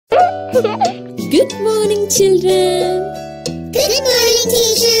Good morning, children. Good morning,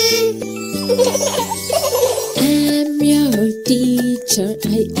 teacher. I'm your teacher.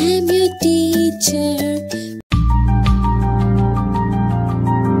 I am your teacher.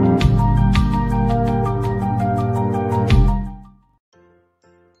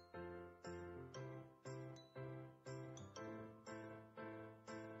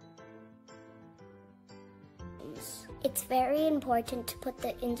 It's very important to put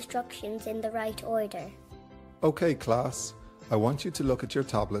the instructions in the right order. Okay, class. I want you to look at your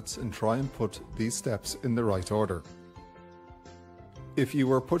tablets and try and put these steps in the right order. If you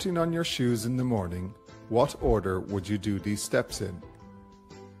were putting on your shoes in the morning, what order would you do these steps in?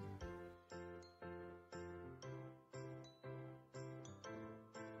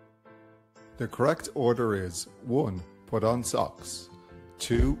 The correct order is 1. Put on socks,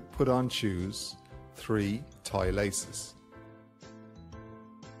 2. Put on shoes, 3. Tie laces.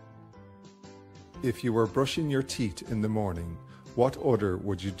 If you were brushing your teeth in the morning, what order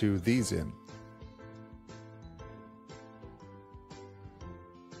would you do these in?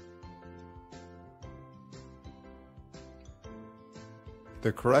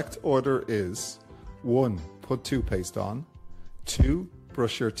 The correct order is 1. Put toothpaste on, 2.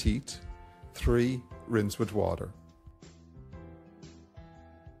 Brush your teeth, 3. Rinse with water.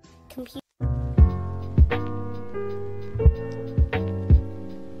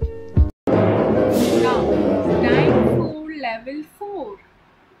 Level 4.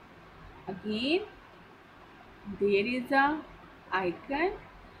 Again, there is a icon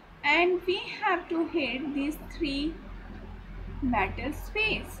and we have to hit these 3 metal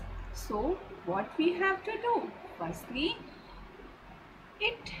space. So what we have to do? Firstly,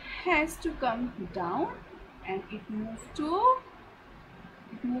 it has to come down and it moves to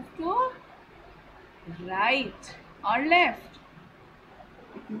right or left.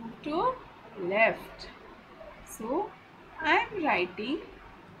 It moves to left. So I'm writing,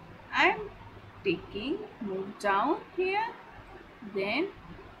 I'm taking, move down here, then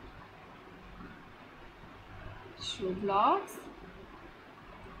show blocks,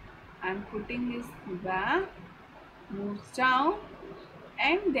 I'm putting this back, moves down,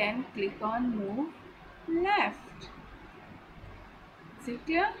 and then click on move left. Is it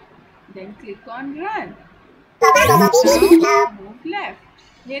clear? Then click on run. Down, move left.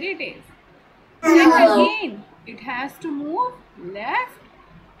 Here it is. Then again, it has to move left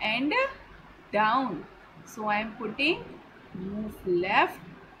and down. So I am putting move left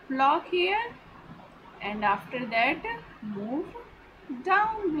block here and after that move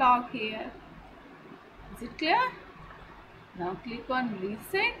down block here. Is it clear? Now click on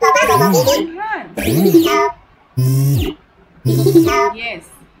reset and run. Yes.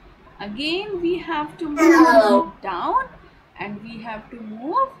 Again we have to move down and we have to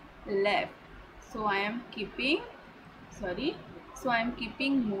move left. So I am keeping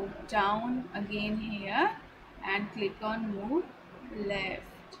move down again here and click on move left.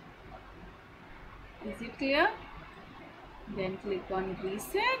 Is it clear? Then click on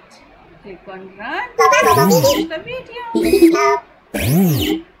reset, click on run, finish the video.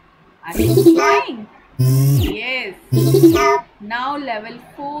 Are you trying? Yes. Now level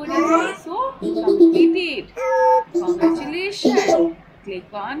 4 is also completed. Congratulations.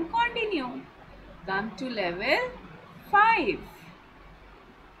 Click on continue. Come to level 5.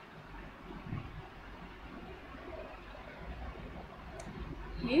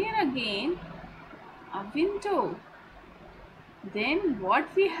 Here again a window. Then what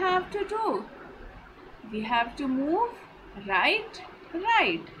we have to do? We have to move right.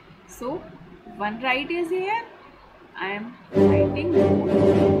 So one right is here. I am writing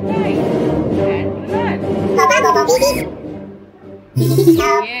move right and run.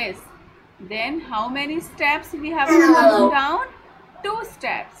 Yes. Then how many steps we have to come down? 2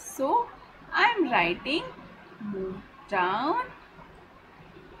 steps. So I am writing move down.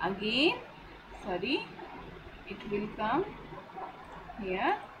 Again, it will come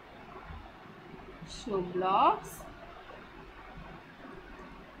here. Show blocks.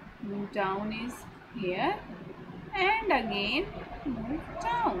 Move down is here. And again move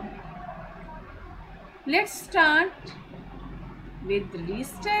down. Let's start with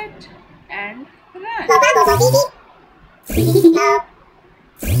reset and run.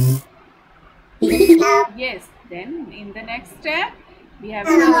 Yes, then in the next step we have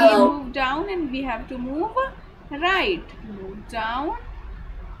to again move down and we have to move right. Move down,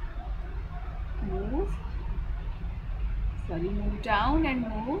 move down and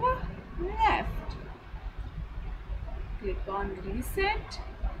move left. Click on reset,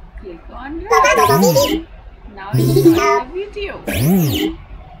 click on run. Now enjoy the video.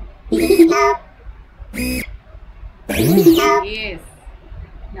 Yes.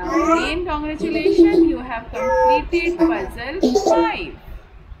 Now again, congratulations, you have completed puzzle 5.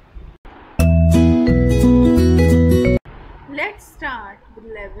 Let's start with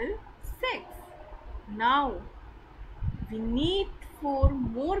level 6. Now we need 4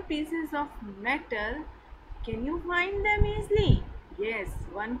 more pieces of metal. Can you find them easily? Yes,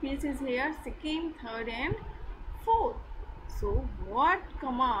 one piece is here, second, third and fourth. So what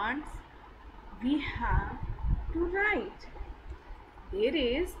commands we have to write? There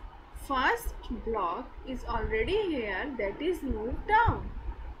is first block is already here, that is moved down.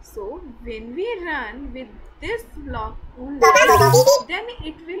 So when we run with this block only, then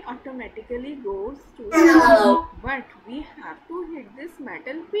it will automatically go to the, but we have to hit this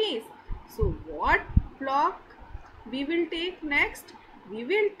metal piece. So what block we will take next? We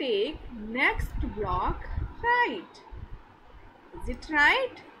will take next block right. Is it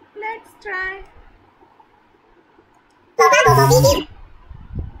right? Let's try.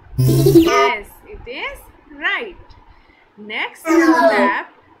 Yes, it is right. Next step,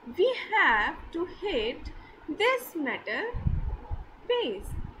 we have to hit this metal piece.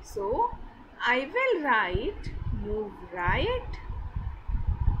 So I will write move right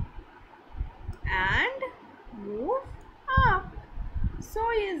and move up.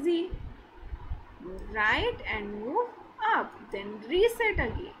 So easy. Move right and move up. Then reset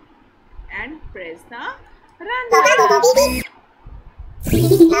again and press the run button.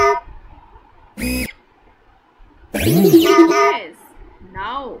 Yes.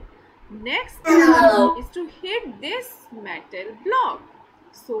 Now next is to hit this metal block.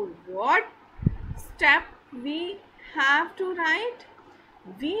 So what step we have to write?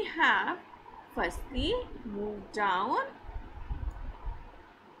 We have firstly move down,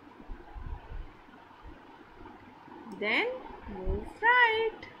 then move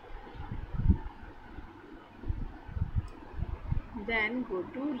right, then go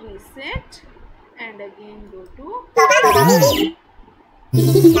to reset and again go to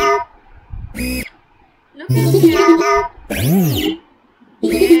look at here.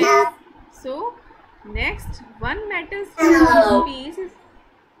 Yes. So next one metal piece is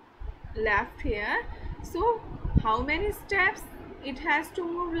left here. So how many steps it has to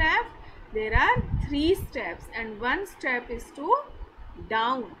move left? There are 3 steps and one step is to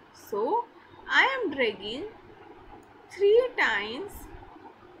down. So I am dragging 3 times,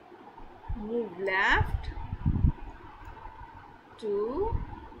 move left, 2,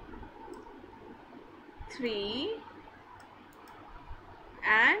 3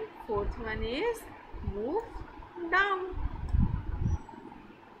 and fourth one is move down.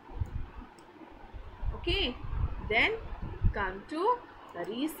 Okay, then come to the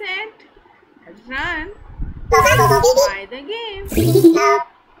reset, run, try the game.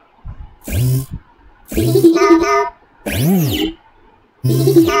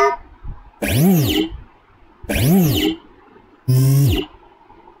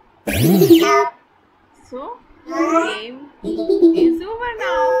 So game is over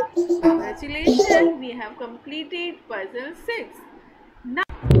now. Congratulations, we have completed puzzle 6. Now,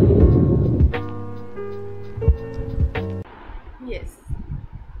 yes,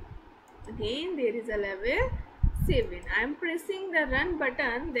 again there is a level 7. I am pressing the run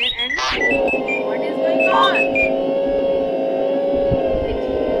button there and what is going on?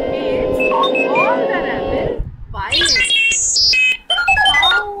 It's all the level violence.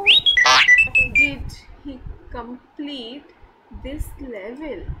 How did he complete this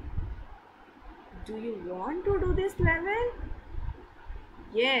level? Do you want to do this level?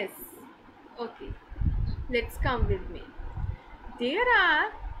 Yes. Okay. Let's come with me. There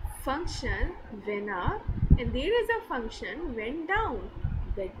are function when up and there is a function when down.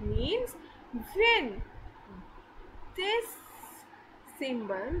 That means when this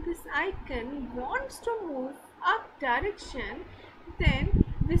symbol, this icon wants to move up direction, then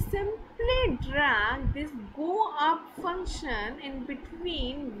we simply drag this go up function in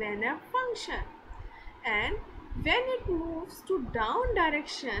between when up function, and when it moves to down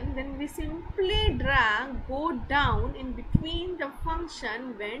direction, then we simply drag go down in between the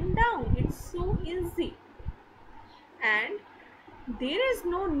function when down. It's so easy, and there is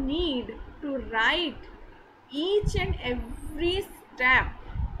no need to write each and every step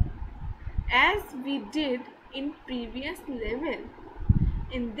as we did in previous level.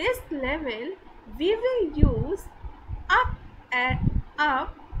 In this level, we will use up and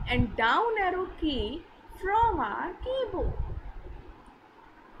down arrow key from our keyboard.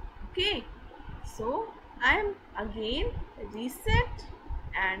 Okay, so I am again reset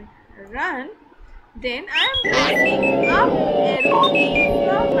and run. Then I am pressing up arrow key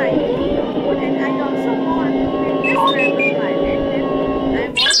from my keyboard.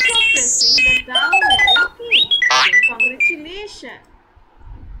 question.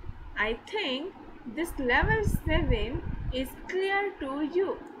 I think this level 7 is clear to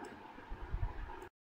you.